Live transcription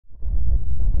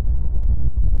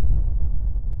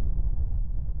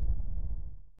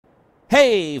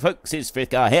Hey folks, it's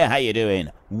Frithgar here, how you doing?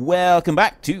 Welcome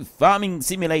back to Farming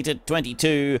Simulator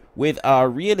 22 with our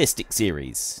realistic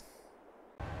series.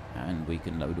 And we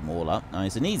can load them all up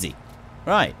nice and easy.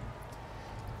 Right.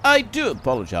 I do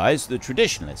apologise to the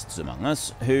traditionalists among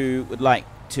us who would like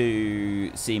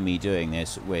to see me doing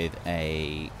this with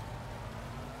a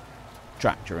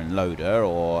tractor and loader,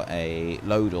 or a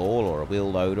load all, or a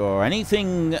wheel loader, or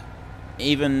anything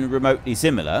even remotely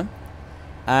similar.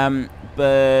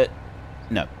 But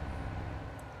no.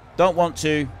 Don't want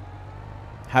to.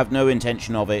 Have no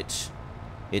intention of it.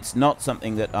 It's not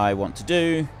something that I want to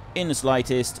do in the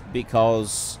slightest,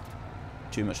 because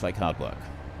too much like hard work.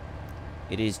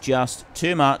 It is just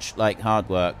too much like hard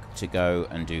work to go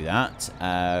and do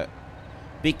that.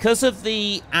 Because of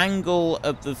the angle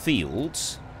of the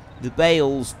fields, the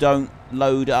bales don't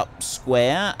load up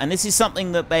square, and this is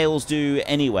something that bales do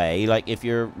anyway. Like if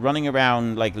you're running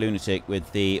around like a lunatic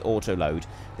with the auto load,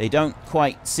 they don't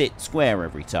quite sit square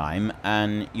every time,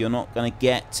 and you're not going to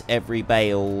get every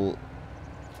bale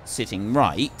sitting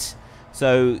right.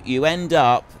 So you end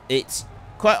up, it's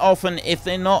quite often, if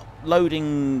they're not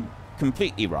loading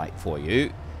completely right for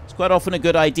you, it's quite often a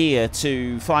good idea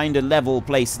to find a level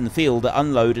place in the field to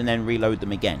unload and then reload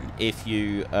them again if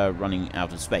you are running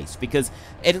out of space, because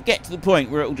it'll get to the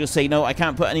point where it'll just say, no, I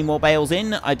can't put any more bales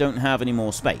in, I don't have any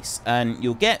more space. And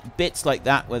you'll get bits like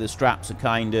that where the straps are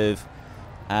kind of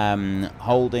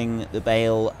holding the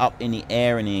bale up in the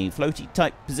air in a floaty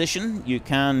type position. You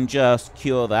can just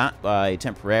cure that by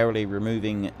temporarily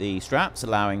removing the straps,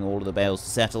 allowing all of the bales to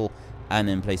settle, and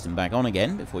then place them back on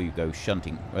again before you go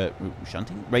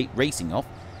racing off.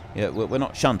 Yeah, we're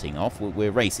not shunting off,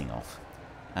 we're racing off.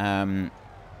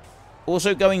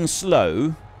 Also, going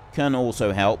slow can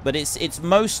also help, but it's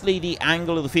mostly the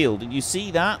angle of the field. And you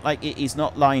see that, like, it is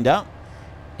not lined up.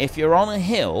 If you're on a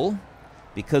hill,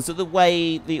 because of the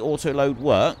way the auto load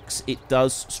works, it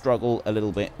does struggle a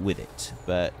little bit with it.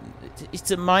 But it's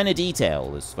a minor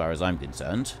detail as far as I'm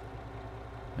concerned.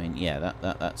 I mean, yeah,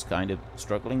 that's kind of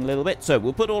struggling a little bit. So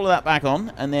we'll put all of that back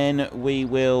on, and then we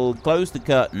will close the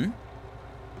curtain.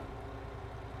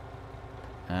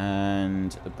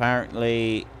 And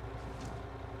apparently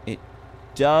it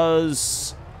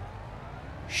does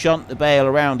shunt the bale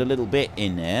around a little bit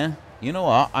in there. You know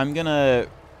what? I'm going to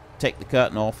take the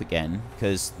curtain off again,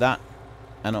 because that,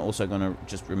 and I'm also going to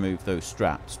just remove those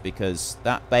straps, because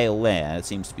that bale there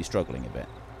seems to be struggling a bit.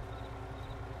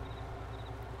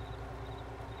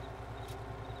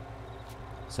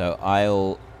 So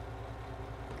I'll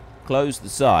close the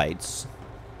sides.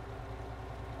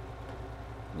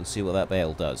 We'll see what that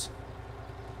bale does.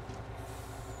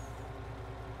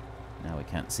 Now we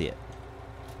can't see it.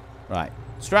 Right,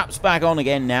 straps back on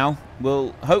again now.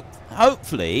 We'll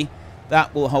hopefully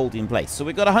that will hold in place. So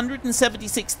we've got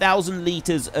 176,000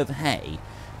 litres of hay.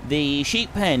 The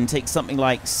sheep pen takes something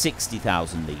like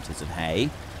 60,000 litres of hay.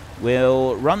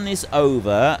 We'll run this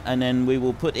over, and then we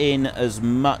will put in as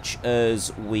much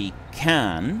as we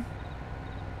can.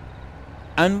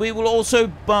 And we will also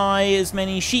buy as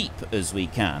many sheep as we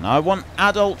can. I want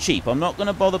adult sheep. I'm not going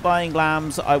to bother buying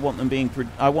lambs. I want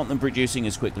them producing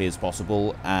as quickly as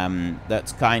possible.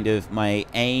 That's kind of my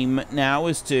aim now,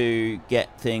 is to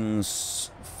get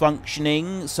things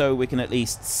functioning so we can at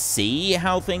least see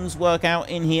how things work out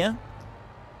in here.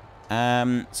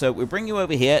 So we'll bring you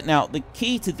over here. Now, the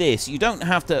key to this, you don't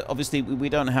have to, obviously, we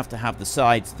don't have to have the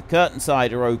sides. The curtain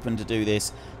side are open to do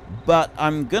this, but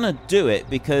I'm going to do it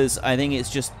because I think it's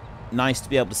just nice to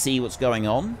be able to see what's going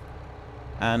on.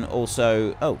 And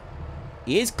also, oh,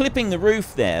 he is clipping the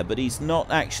roof there, but he's not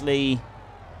actually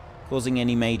causing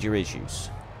any major issues.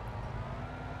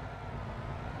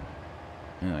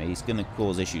 Anyway, he's going to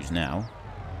cause issues now.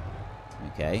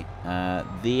 Okay,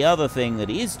 the other thing that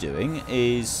he is doing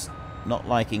is not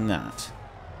liking that.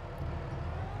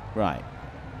 Right.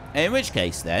 In which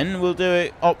case, then, we'll do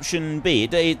it option B.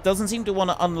 It doesn't seem to want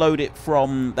to unload it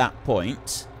from that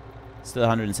point. Still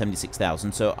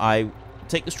 176,000. So I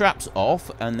take the straps off,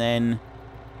 and then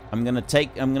I'm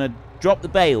gonna drop the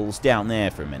bales down there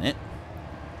for a minute.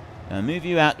 Move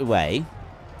you out the way.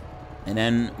 And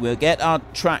then we'll get our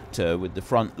tractor with the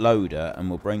front loader, and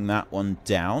we'll bring that one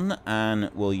down,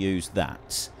 and we'll use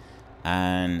that.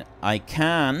 And I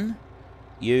can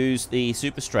use the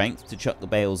super strength to chuck the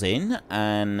bales in,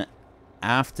 and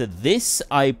after this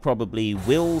I probably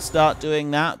will start doing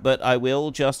that, but I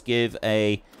will just give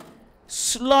a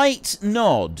slight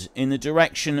nod in the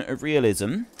direction of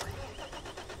realism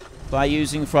by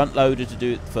using front loader to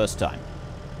do it the first time.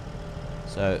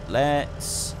 So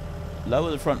let's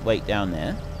lower the front weight down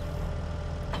there,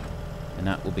 and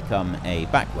that will become a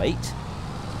back weight.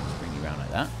 Let's bring you around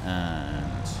like that,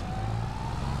 and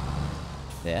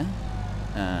There.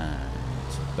 And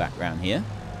back round here.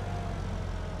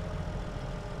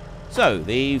 So,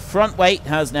 the front weight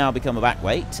has now become a back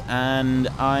weight, and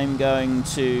I'm going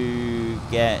to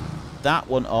get that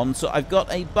one on. So I've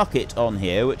got a bucket on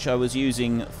here, which I was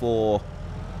using for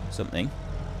something.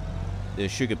 The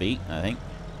sugar beet, I think.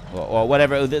 Or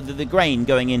whatever, the grain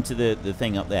going into the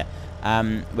thing up there.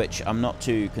 Which I'm not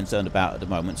too concerned about at the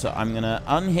moment. So I'm going to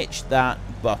unhitch that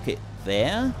bucket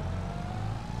there.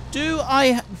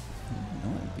 It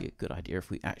would be a good idea if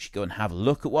we actually go and have a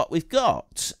look at what we've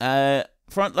got.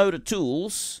 Front loader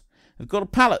tools. We've got a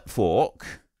pallet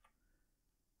fork.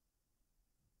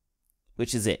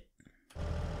 Which is it?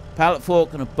 Pallet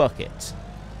fork and a bucket.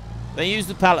 They use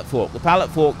the pallet fork. The pallet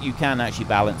fork, you can actually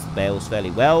balance the bales fairly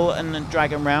well and then drag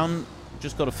them around.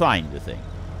 Just got to find the thing.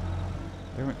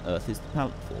 Where on earth is the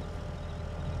pallet fork?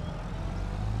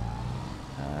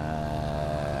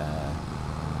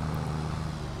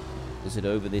 Was it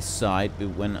over this side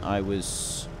when I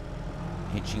was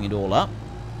hitching it all up?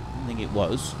 I think it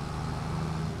was.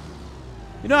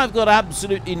 You know, I've got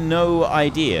absolutely no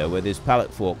idea where this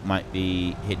pallet fork might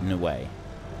be hidden away.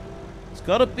 It's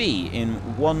got to be in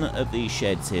one of these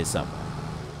sheds here somewhere.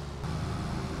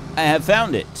 I have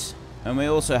found it. And we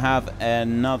also have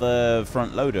another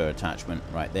front loader attachment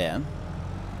right there.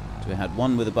 So we had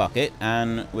one with a bucket,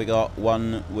 and we got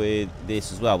one with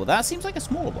this as well. But that seems like a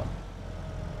smaller one.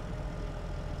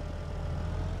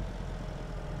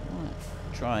 Right,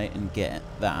 try and get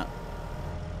that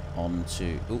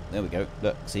onto... Oh, there we go.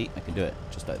 Look, see, I can do it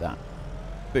just like that.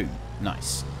 Boom.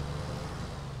 Nice.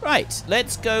 Right,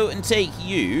 let's go and take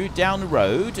you down the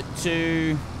road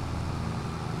to...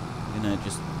 I'm going to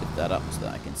just lift that up so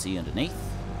that I can see underneath.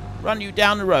 Run you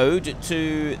down the road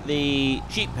to the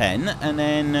sheep pen, and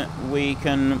then we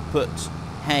can put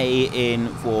hay in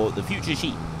for the future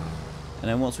sheep. And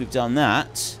then once we've done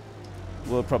that,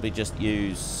 we'll probably just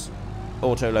use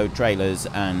auto-load trailers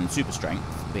and super strength,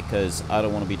 because I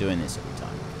don't want to be doing this every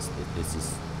time. This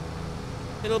is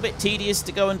a little bit tedious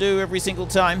to go and do every single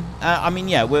time. I mean,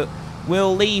 yeah,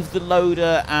 we'll leave the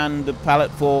loader and the pallet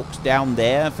forks down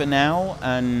there for now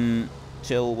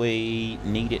until we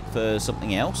need it for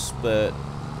something else. But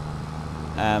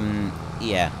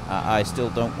yeah, I still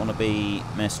don't want to be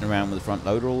messing around with the front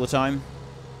loader all the time.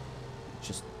 It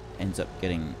just ends up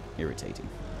getting irritating.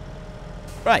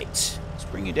 Right, let's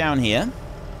bring you down here.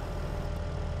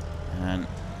 And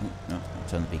no, I'll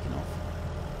turn the beacon off.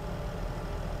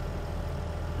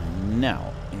 And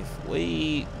now, if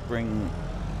we bring...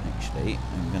 Actually,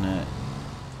 I'm going to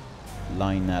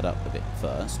line that up a bit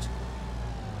first.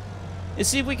 Let's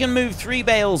see if we can move 3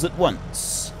 bales at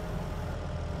once.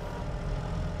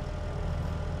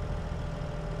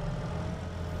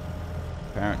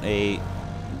 Apparently,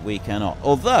 we cannot.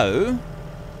 Although,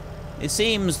 it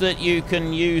seems that you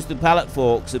can use the pallet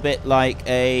forks a bit like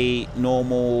a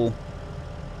normal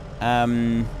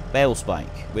bale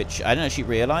spike, which I didn't actually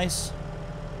realise.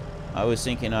 I was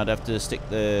thinking I'd have to stick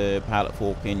the pallet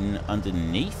fork in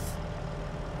underneath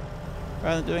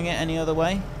rather than doing it any other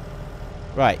way.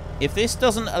 Right, if this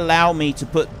doesn't allow me to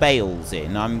put bales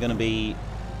in, I'm going to be...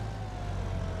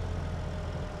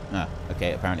 Ah,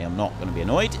 okay, apparently I'm not going to be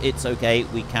annoyed. It's okay,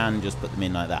 we can just put them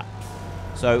in like that.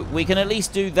 So we can at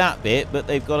least do that bit, but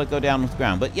they've got to go down to the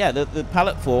ground. But yeah, the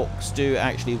pallet forks do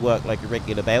actually work like a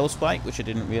regular bale spike, which I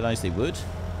didn't realise they would.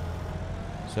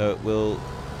 So we'll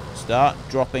start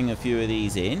dropping a few of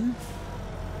these in.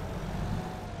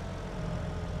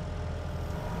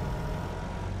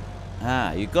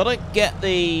 Ah, you've got to get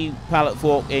the pallet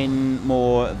fork in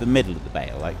more the middle of the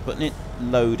bale. Like putting it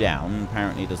low down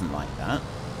apparently doesn't like that.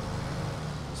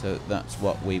 So that's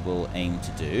what we will aim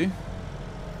to do.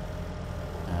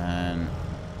 And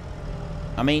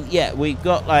I mean, yeah, we've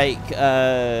got like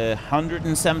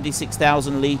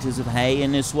 176,000 litres of hay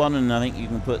in this one, and I think you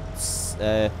can put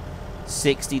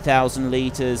 60,000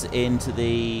 litres into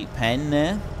the pen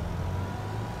there.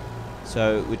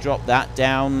 So we drop that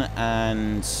down,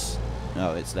 and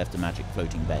oh, it's left a magic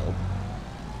floating bale.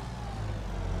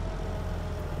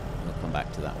 We'll come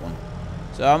back to that one.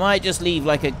 So I might just leave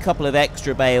like a couple of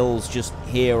extra bales just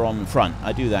here on the front.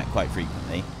 I do that quite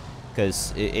frequently,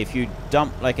 because if you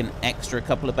dump like an extra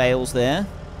couple of bales there,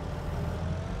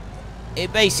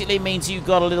 it basically means you've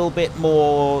got a little bit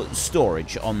more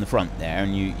storage on the front there,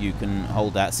 and you can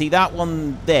hold that. See, that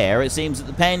one there, it seems that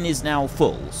the pen is now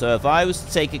full. So if I was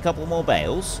to take a couple more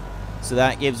bales, so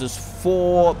that gives us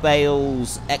 4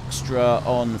 bales extra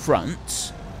on the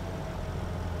front.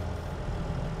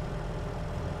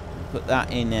 Put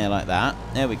that in there like that.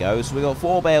 There we go. So we've got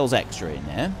 4 bales extra in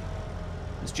there.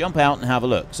 Let's jump out and have a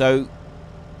look. So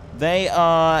They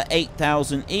are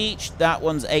 8,000 each. That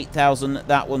one's 8,000.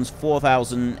 That one's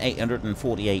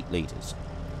 4,848 litres.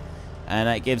 And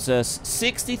that gives us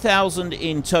 60,000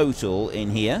 in total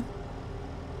in here.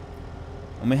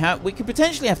 And we could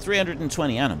potentially have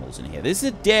 320 animals in here. This is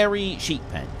a dairy sheep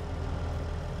pen.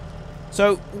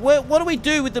 So what do we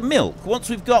do with the milk once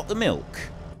we've got the milk?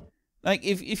 Like,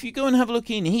 if you go and have a look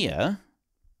in here,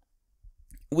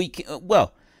 we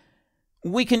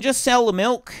can just sell the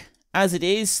milk as it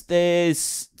is.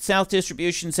 There's South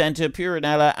Distribution Centre,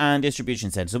 Coronella, and Distribution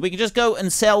Centre. So we can just go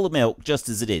and sell the milk just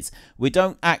as it is. We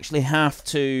don't actually have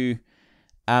to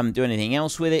do anything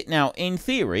else with it. Now, in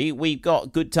theory, we've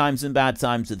got good times and bad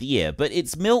times of the year, but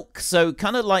it's milk, so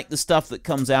kind of like the stuff that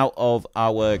comes out of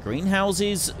our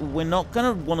greenhouses, we're not going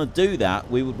to want to do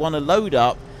that. We would want to load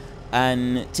up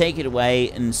and take it away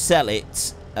and sell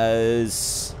it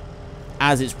as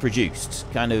it's produced,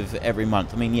 kind of every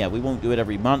month. I mean, yeah, we won't do it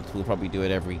every month. We'll probably do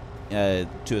it every 2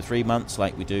 or 3 months,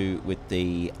 like we do with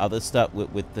the other stuff,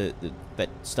 with the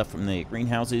stuff from the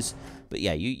greenhouses. But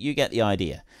yeah, you get the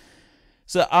idea.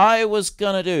 So I was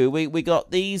gonna do. We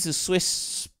got these, the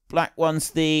Swiss black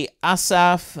ones, the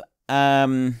Asaf.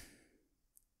 The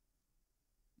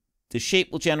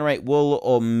sheep will generate wool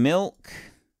or milk.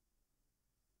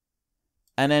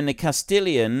 And then the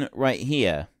Castilian right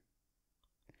here.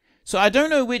 So I don't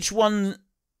know which one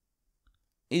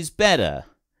is better.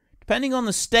 Depending on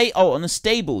the on the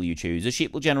stable you choose, a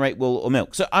sheep will generate wool or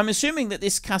milk. So I'm assuming that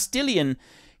this Castilian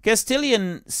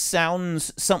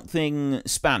sounds something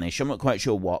Spanish. I'm not quite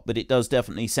sure what, but it does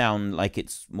definitely sound like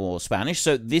it's more Spanish.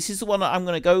 So this is the one that I'm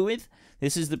going to go with.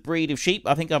 This is the breed of sheep.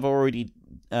 I think I've already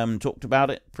talked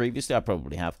about it previously. I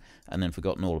probably have, and then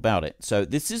forgotten all about it. So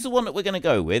this is the one that we're going to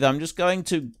go with. I'm just going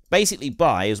to basically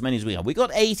buy as many as we have. We got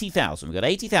 80,000. We got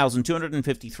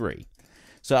 80,253.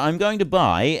 So I'm going to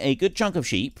buy a good chunk of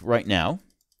sheep right now.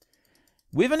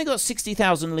 We've only got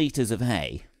 60,000 litres of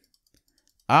hay.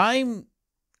 Oh,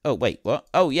 wait, what?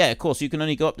 Oh, yeah, of course, you can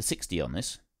only go up to 60 on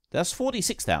this. That's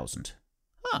 46,000.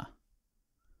 Huh.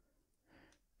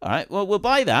 All right, well, we'll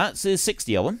buy that. So there's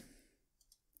 60 of them.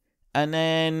 And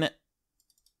then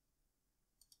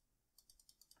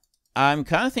I'm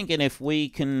kind of thinking if we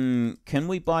can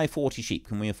we buy 40 sheep?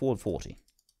 Can we afford 40?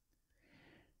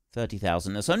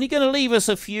 30,000. That's only going to leave us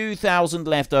a few thousand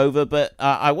left over, but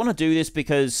I want to do this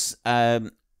because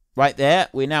right there,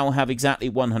 we now have exactly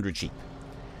 100 sheep.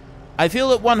 I feel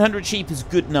that 100 sheep is a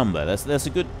good number. That's a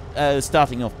good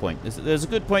starting off point. There's a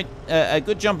good point, a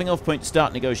good jumping off point to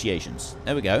start negotiations.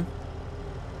 There we go.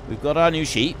 We've got our new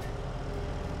sheep.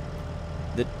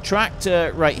 The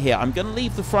tractor right here. I'm going to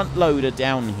leave the front loader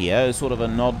down here, sort of a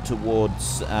nod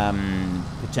towards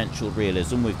potential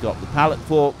realism. We've got the pallet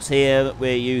forks here that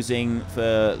we're using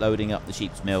for loading up the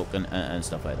sheep's milk and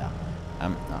stuff like that.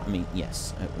 I mean,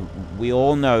 yes, we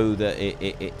all know that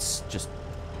it's just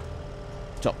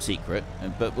top secret,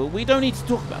 but we don't need to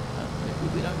talk about that.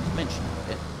 We don't need to mention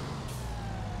it.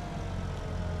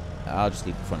 I'll just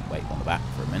leave the front weight on the back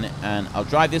for a minute, and I'll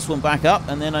drive this one back up,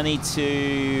 and then I need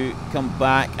to come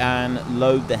back and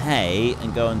load the hay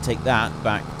and go and take that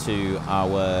back to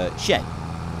our shed.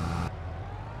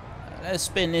 Let's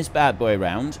spin this bad boy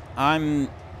around.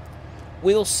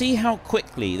 We'll see how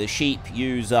quickly the sheep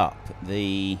use up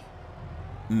the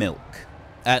milk.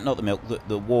 Not the milk,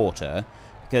 the water,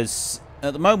 because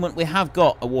at the moment, we have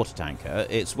got a water tanker.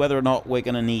 It's whether or not we're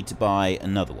going to need to buy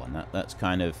another one. That's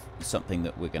kind of something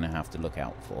that we're going to have to look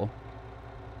out for.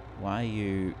 Why are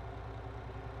you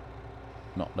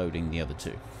not loading the other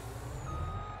two?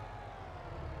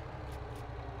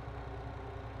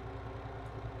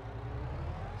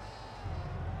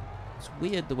 It's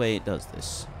weird the way it does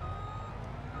this.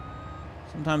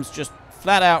 Sometimes just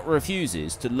flat out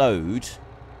refuses to load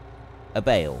a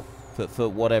bale. For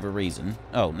whatever reason.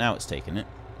 Oh, now it's taken it.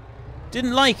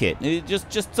 Didn't like it.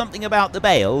 Just something about the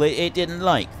bale it didn't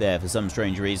like there for some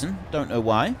strange reason. Don't know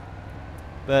why.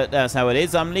 But that's how it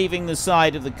is. I'm leaving the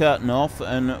side of the curtain off,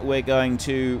 and we're going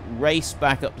to race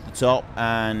back up to the top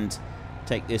and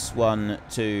take this one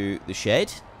to the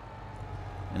shed.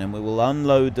 And then we will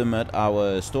unload them at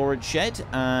our storage shed.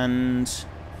 And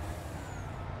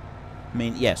I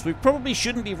mean, yes, we probably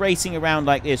shouldn't be racing around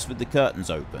like this with the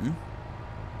curtains open.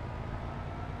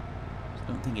 I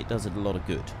don't think it does it a lot of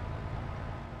good.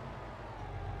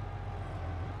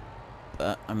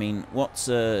 But, I mean, what's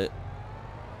a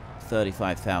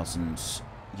 35,000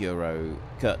 euro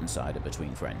curtain cider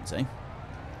between friends, eh?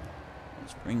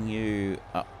 Let's bring you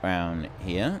up round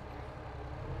here.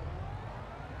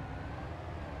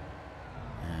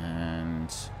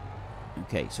 And,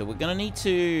 okay, so we're going to need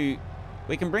to...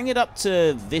 We can bring it up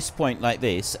to this point like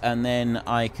this, and then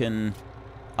I can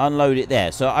unload it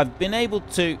there. So I've been able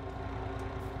to...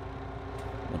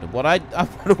 I wonder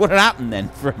what had happened then.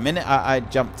 For a minute, I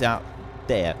jumped out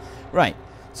there. Right.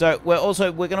 So we're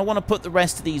going to want to put the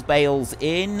rest of these bales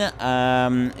in.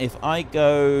 If I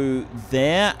go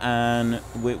there, and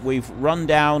we've run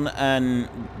down, and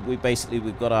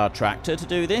we've got our tractor to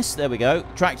do this. There we go.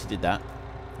 Tractor did that.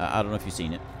 I don't know if you've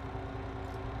seen it.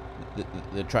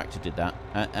 The tractor did that,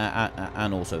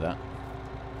 and also that.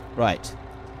 Right.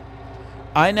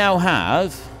 I now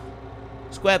have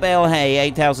square bale hay,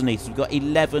 8,000 litres. We've got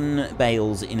 11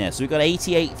 bales in there. So we've got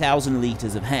 88,000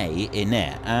 litres of hay in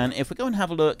there. And if we go and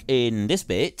have a look in this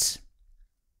bit,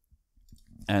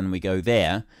 and we go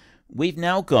there, we've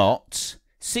now got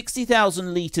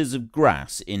 60,000 litres of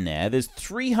grass in there. There's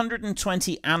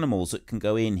 320 animals that can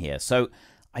go in here. So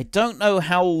I don't know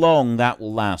how long that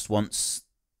will last once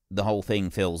the whole thing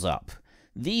fills up.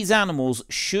 These animals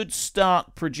should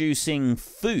start producing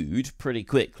food pretty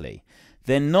quickly.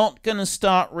 They're not going to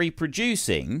start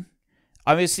reproducing.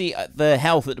 Obviously, the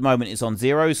health at the moment is on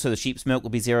 0, so the sheep's milk will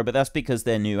be 0, but that's because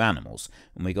they're new animals.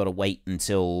 And we've got to wait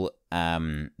until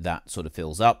that sort of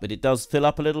fills up. But it does fill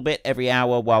up a little bit every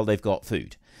hour while they've got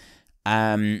food.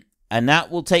 And that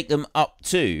will take them up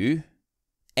to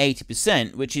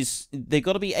 80%, which is, they've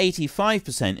got to be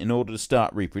 85% in order to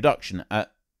start reproduction.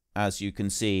 As you can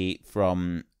see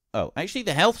from... Oh, actually,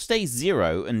 the health stays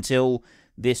 0 until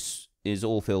this is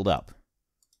all filled up.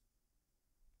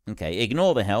 Okay,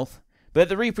 ignore the health. But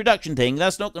the reproduction thing,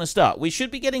 that's not going to start. We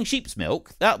should be getting sheep's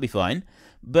milk. That'll be fine.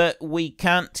 But we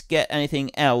can't get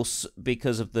anything else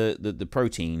because of the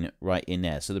protein right in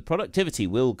there. So the productivity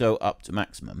will go up to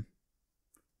maximum.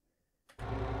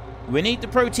 We need the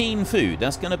protein food.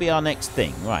 That's going to be our next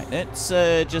thing. Right, let's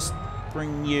just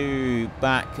bring you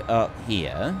back up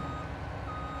here.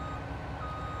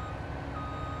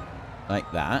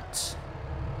 Like that.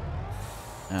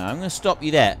 I'm going to stop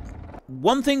you there.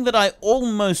 One thing that I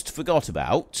almost forgot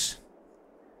about,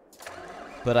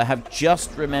 but I have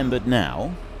just remembered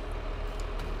now,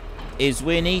 is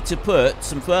we need to put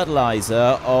some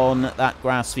fertilizer on that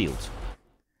grass field.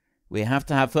 We have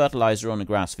to have fertilizer on the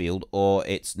grass field, or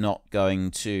it's not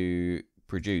going to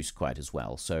produce quite as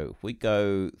well. So if we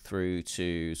go through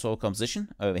to soil composition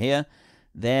over here,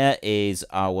 there is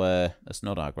our... That's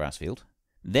not our grass field.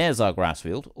 There's our grass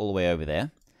field, all the way over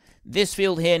there. This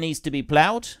field here needs to be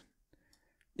ploughed.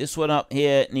 This one up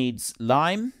here needs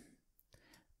lime.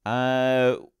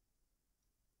 They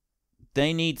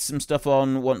need some stuff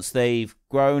on once they've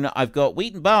grown. I've got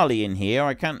wheat and barley in here.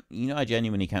 I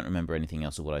genuinely can't remember anything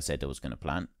else of what I said I was going to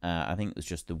plant. I think it was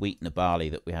just the wheat and the barley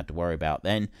that we had to worry about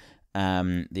then.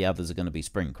 The others are going to be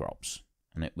spring crops.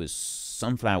 And it was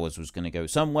sunflowers was going to go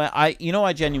somewhere. I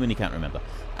genuinely can't remember.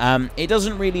 It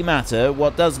doesn't really matter.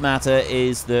 What does matter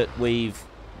is that we've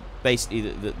basically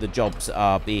the jobs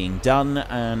are being done,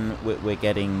 and we're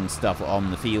getting stuff on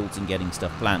the fields and getting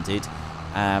stuff planted.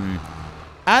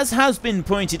 As has been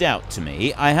pointed out to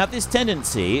me, I have this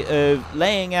tendency of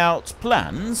laying out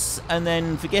plans and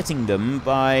then forgetting them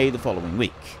by the following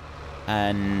week.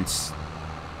 And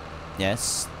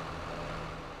yes,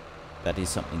 that is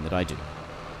something that I do.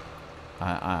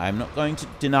 I'm not going to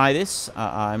deny this.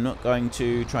 I'm not going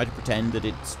to try to pretend that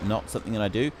it's not something that I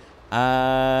do.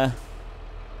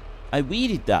 I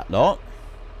weeded that lot.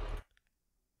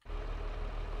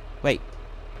 Wait.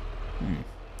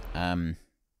 Can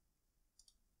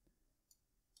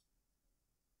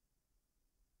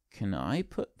I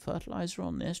put fertilizer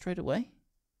on there straight away?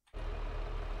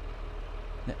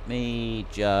 Let me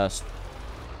just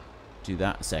do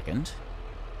that a second.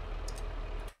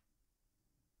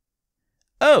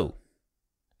 Oh!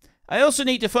 I also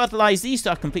need to fertilize these.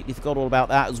 I completely forgot all about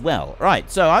that as well. Right,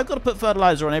 so I've got to put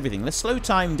fertilizer on everything. Let's slow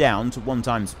time down to 1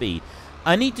 time speed.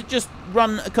 I need to just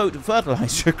run a coat of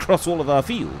fertilizer across all of our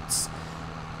fields.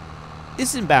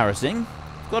 This is embarrassing.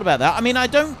 Forgot about that. I mean, I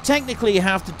don't technically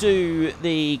have to do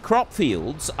the crop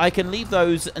fields. I can leave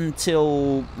those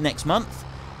until next month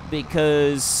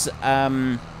because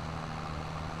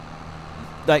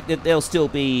they'll still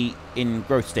be in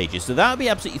growth stages. So that'll be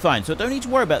absolutely fine. So I don't need to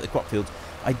worry about the crop fields.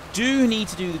 I do need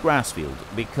to do the grass field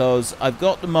because I've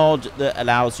got the mod that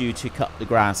allows you to cut the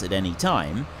grass at any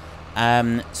time.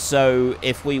 So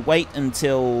if we wait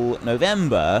until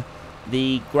November,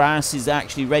 the grass is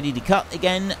actually ready to cut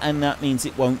again, and that means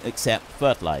it won't accept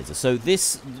fertilizer. So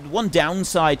this one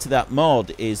downside to that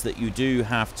mod is that you do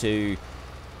have to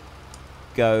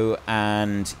go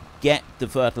and get the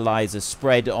fertilizer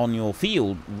spread on your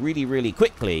field really, really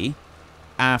quickly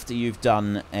after you've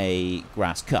done a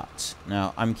grass cut.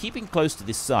 Now, I'm keeping close to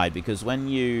this side because when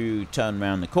you turn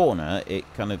around the corner,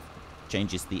 it kind of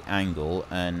changes the angle,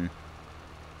 and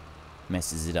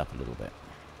messes it up a little bit.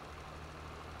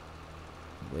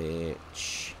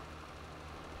 Which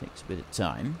takes a bit of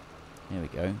time. There we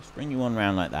go. Let's bring you one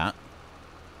round like that.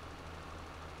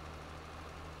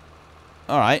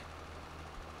 Alright.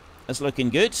 That's looking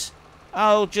good.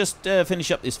 I'll just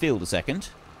finish up this field a second.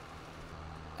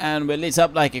 And we're lit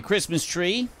up like a Christmas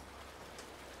tree.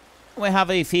 We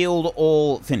have a field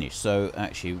all finished. So,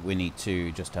 actually, we need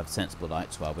to just have sensible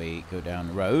lights while we go down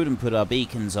the road and put our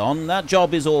beacons on. That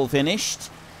job is all finished.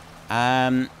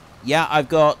 Yeah, I've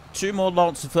got 2 more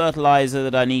lots of fertilizer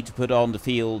that I need to put on the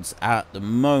fields at the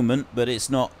moment, but it's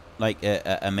not like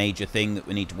a major thing that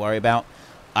we need to worry about.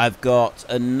 I've got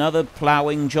another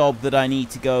ploughing job that I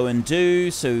need to go and do,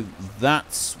 so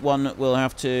that's one that we'll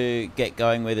have to get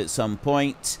going with at some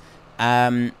point.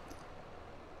 The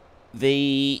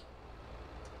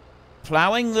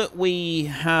ploughing that we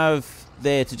have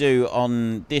there to do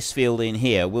on this field in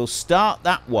here, we'll start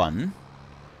that one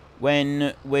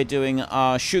when we're doing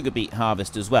our sugar beet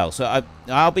harvest as well. So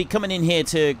I'll be coming in here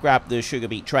to grab the sugar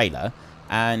beet trailer,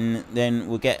 and then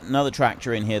we'll get another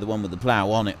tractor in here, the one with the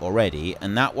plough on it already,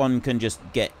 and that one can just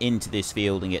get into this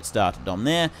field and get started on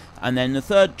there, and then the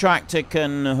third tractor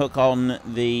can hook on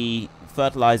the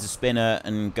fertilizer spinner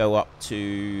and go up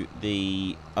to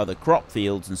the other crop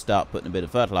fields and start putting a bit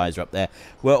of fertilizer up there.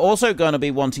 We're also going to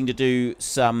be wanting to do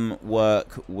some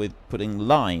work with putting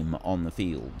lime on the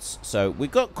fields. So we've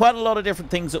got quite a lot of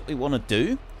different things that we want to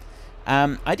do.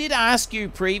 I did ask you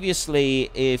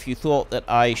previously if you thought that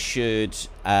I should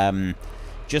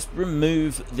just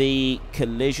remove the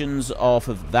collisions off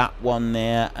of that one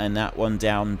there and that one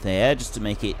down there, just to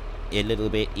make it a little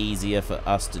bit easier for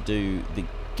us to do the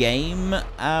game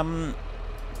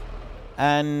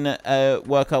and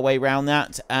work our way around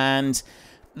that. And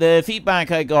the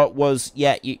feedback I got was,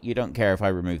 yeah, you don't care if I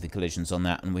remove the collisions on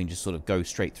that, and we can just sort of go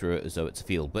straight through it as though it's a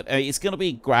field. But it's going to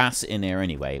be grass in there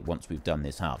anyway once we've done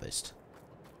this harvest.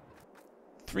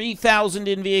 3,000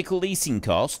 in vehicle leasing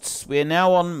costs. We're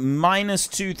now on minus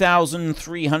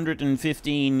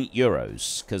 2,315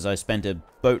 euros because I spent a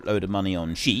boatload of money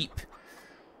on sheep.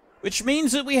 Which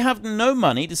means that we have no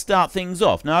money to start things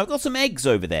off. Now, I've got some eggs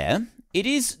over there. It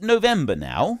is November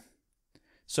now.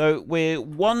 So, we're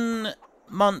 1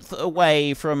 month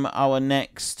away from our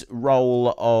next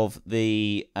roll of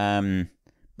the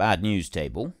bad news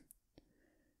table.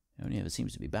 It only ever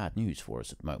seems to be bad news for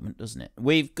us at the moment, doesn't it?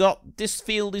 We've got... This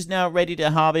field is now ready to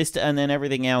harvest, and then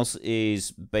everything else is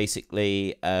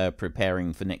basically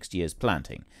preparing for next year's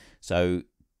planting. So...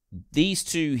 These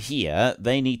two here,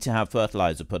 they need to have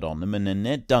fertilizer put on them, and then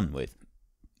they're done with.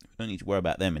 We don't need to worry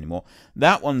about them anymore.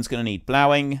 That one's going to need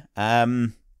ploughing.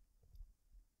 That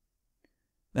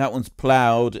one's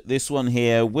ploughed. This one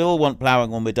here will want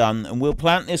ploughing when we're done, and we'll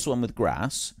plant this one with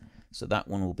grass. So that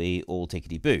one will be all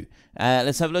tickety-boo.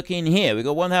 Let's have a look in here. We've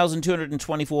got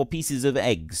 1,224 pieces of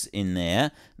eggs in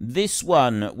there. This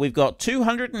one, we've got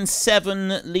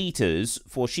 207 litres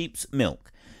for sheep's milk.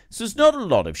 So there's not a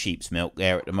lot of sheep's milk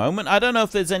there at the moment. I don't know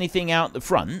if there's anything out the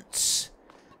front.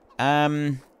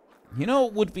 You know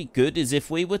what would be good is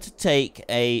if we were to take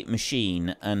a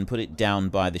machine and put it down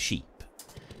by the sheep.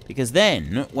 Because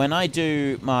then, when I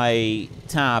do my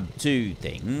tab 2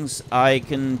 things, I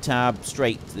can tab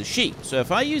straight to the sheep. So if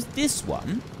I use this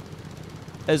one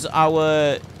as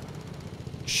our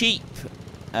sheep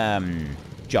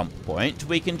jump point,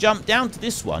 we can jump down to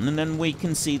this one and then we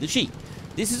can see the sheep.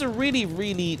 This is a really,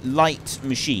 really light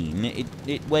machine.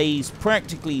 It weighs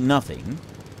practically nothing.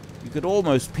 You could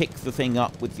almost pick the thing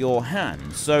up with your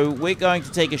hands. So we're going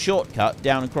to take a shortcut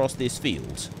down across this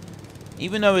field.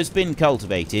 Even though it's been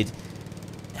cultivated,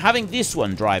 having this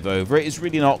one drive over it is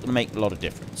really not going to make a lot of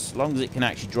difference. As long as it can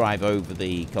actually drive over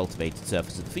the cultivated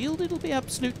surface of the field, it'll be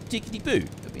absolute tickety-boo.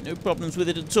 There'll be no problems with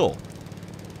it at all.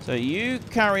 So you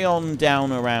carry on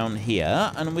down around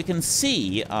here, and we can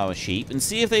see our sheep and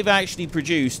see if they've actually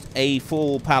produced a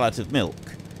full pallet of milk.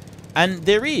 And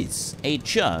there is a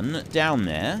churn down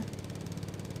there.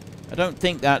 I don't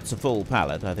think that's a full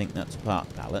pallet. I think that's a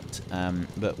part pallet.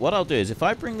 But what I'll do is if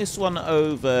I bring this one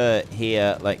over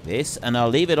here like this, and I'll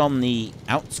leave it on the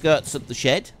outskirts of the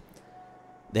shed.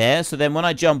 There. So then when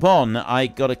I jump on, I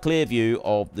got a clear view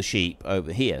of the sheep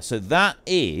over here. So that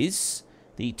is...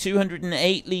 the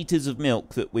 208 litres of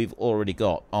milk that we've already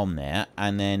got on there,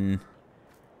 and then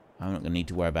I'm not going to need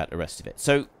to worry about the rest of it.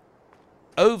 So,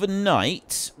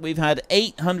 overnight, we've had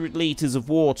 800 litres of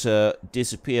water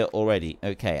disappear already.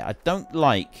 Okay, I don't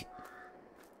like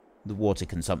the water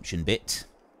consumption bit.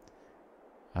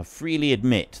 I freely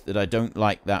admit that I don't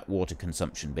like that water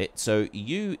consumption bit. So,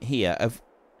 you here,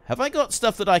 have I got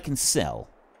stuff that I can sell?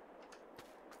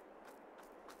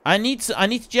 I need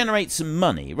to generate some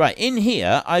money. Right, in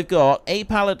here, I've got a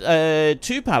pallet,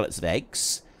 2 pallets of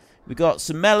eggs. We've got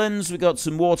some melons, we've got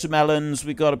some watermelons,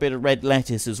 we've got a bit of red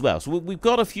lettuce as well. So we've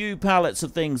got a few pallets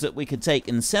of things that we could take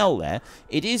and sell there.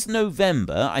 It is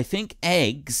November. I think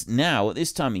eggs now, at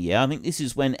this time of year, I think this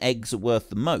is when eggs are worth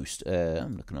the most.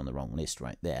 I'm looking on the wrong list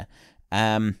right there.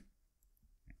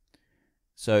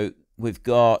 So we've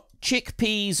got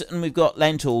chickpeas and we've got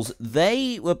lentils.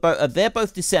 They're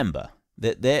both December.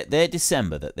 They're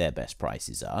December that their best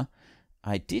prices are.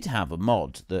 I did have a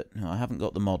mod that... No, I haven't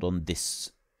got the mod on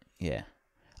this... Yeah.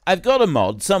 I've got a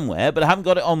mod somewhere, but I haven't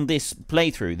got it on this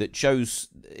playthrough that shows...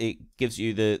 It gives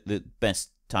you the best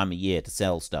time of year to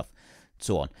sell stuff, and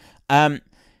so on.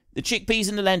 The chickpeas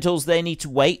and the lentils, they need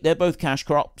to wait. They're both cash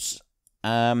crops.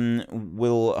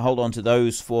 We'll hold on to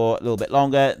those for a little bit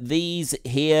longer. These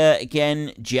here,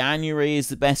 again, January is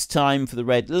the best time for the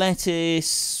red lettuce.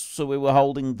 So we were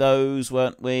holding those,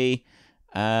 weren't we?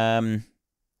 The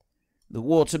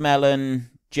watermelon...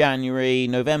 January,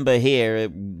 November here,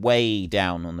 way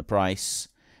down on the price.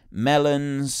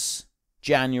 Melons,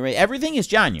 January. Everything is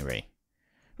January.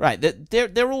 Right,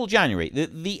 they're all January.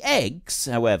 The eggs,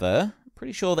 however,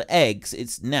 pretty sure the eggs,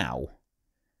 it's now.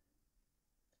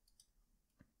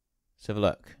 Let's have a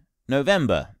look.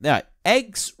 November. Right,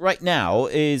 eggs right now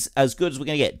is as good as we're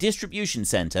going to get. Distribution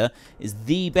center is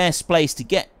the best place to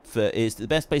get is the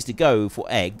best place to go for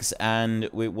eggs, and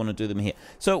we want to do them here.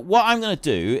 So what I'm going to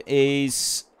do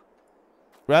is,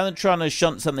 rather than trying to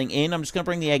shunt something in, I'm just going to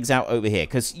bring the eggs out over here,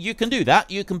 because you can do that.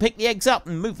 You can pick the eggs up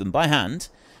and move them by hand.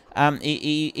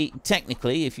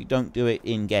 Technically, if you don't do it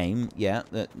in game, yeah,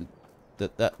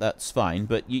 that's fine.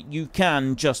 But you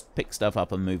can just pick stuff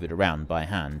up and move it around by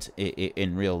hand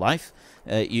in real life.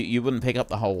 You wouldn't pick up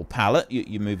the whole pallet.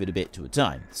 You move it a bit to a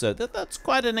time. So that's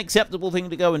quite an acceptable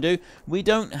thing to go and do. We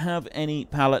don't have any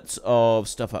pallets of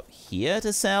stuff up here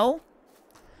to sell.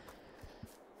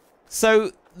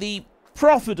 So the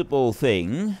profitable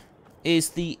thing is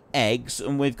the eggs,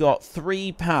 and we've got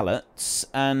 3 pallets,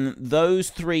 and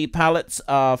those 3 pallets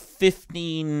are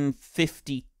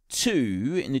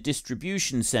 15.52 in the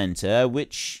distribution center,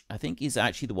 which I think is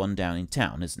actually the one down in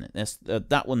town, isn't it? That's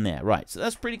that one there, right? So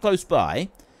that's pretty close by.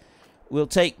 We'll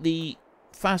take the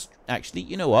fast... Actually,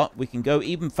 you know what? We can go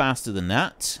even faster than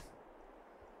that.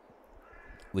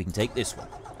 We can take this one.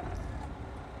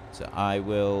 So I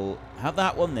will have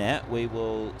that one there. We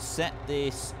will set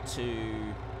this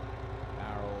to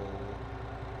barrel.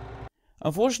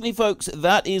 Unfortunately, folks,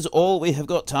 that is all we have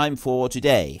got time for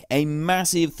today. A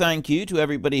massive thank you to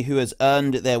everybody who has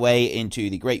earned their way into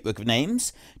the Great Book of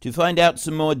Names. To find out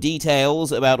some more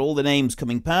details about all the names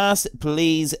coming past,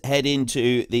 please head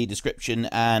into the description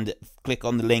and click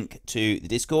on the link to the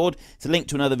Discord. It's a link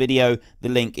to another video. The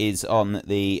link is on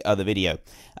the other video.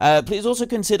 Please also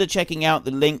consider checking out the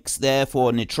links there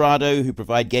for Nitrado, who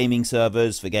provide gaming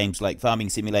servers for games like Farming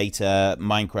Simulator,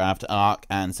 Minecraft, Ark,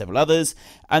 and several others.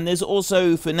 And there's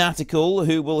also Fanatical,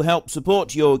 who will help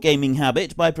support your gaming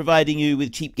habit by providing you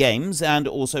with cheap games and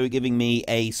also giving me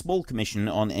a small commission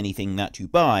on anything that you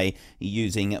buy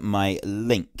using my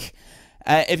link.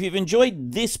 If you've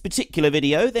enjoyed this particular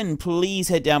video, then please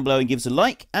head down below and give us a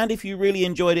like. And if you really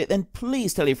enjoyed it, then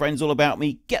please tell your friends all about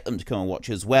me. Get them to come and watch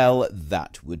as well.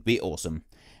 That would be awesome.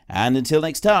 And until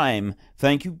next time,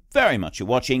 thank you very much for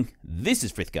watching. This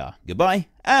is Frithgar. Goodbye,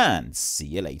 and see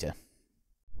you later.